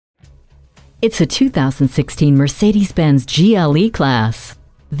It's a 2016 Mercedes-Benz GLE-Class.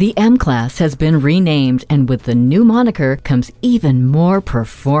 The M-Class has been renamed, and with the new moniker comes even more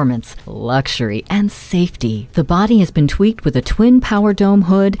performance, luxury, and safety. The body has been tweaked with a twin power dome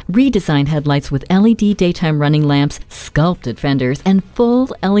hood, redesigned headlights with LED daytime running lamps, sculpted fenders, and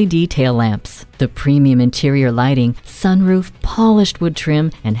full LED tail lamps. The premium interior lighting, sunroof, polished wood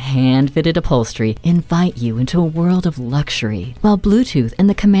trim, and hand-fitted upholstery invite you into a world of luxury, while Bluetooth and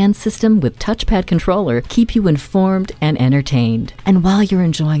the command system with touchpad controller keep you informed and entertained. And while you're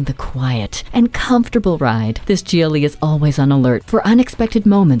enjoying the quiet and comfortable ride, this GLE is always on alert for unexpected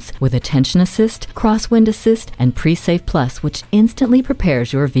moments with attention assist, crosswind assist, and Pre-Safe Plus, which instantly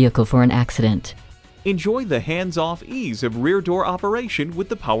prepares your vehicle for an accident. Enjoy the hands-off ease of rear door operation with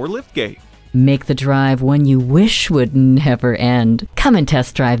the power liftgate. Make the drive one you wish would never end. Come and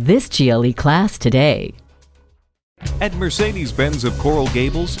test drive this GLE-Class today. At Mercedes-Benz of Coral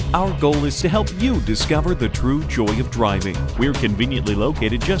Gables, our goal is to help you discover the true joy of driving. We're conveniently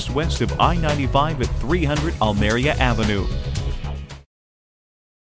located just west of I-95 at 300 Almeria Avenue.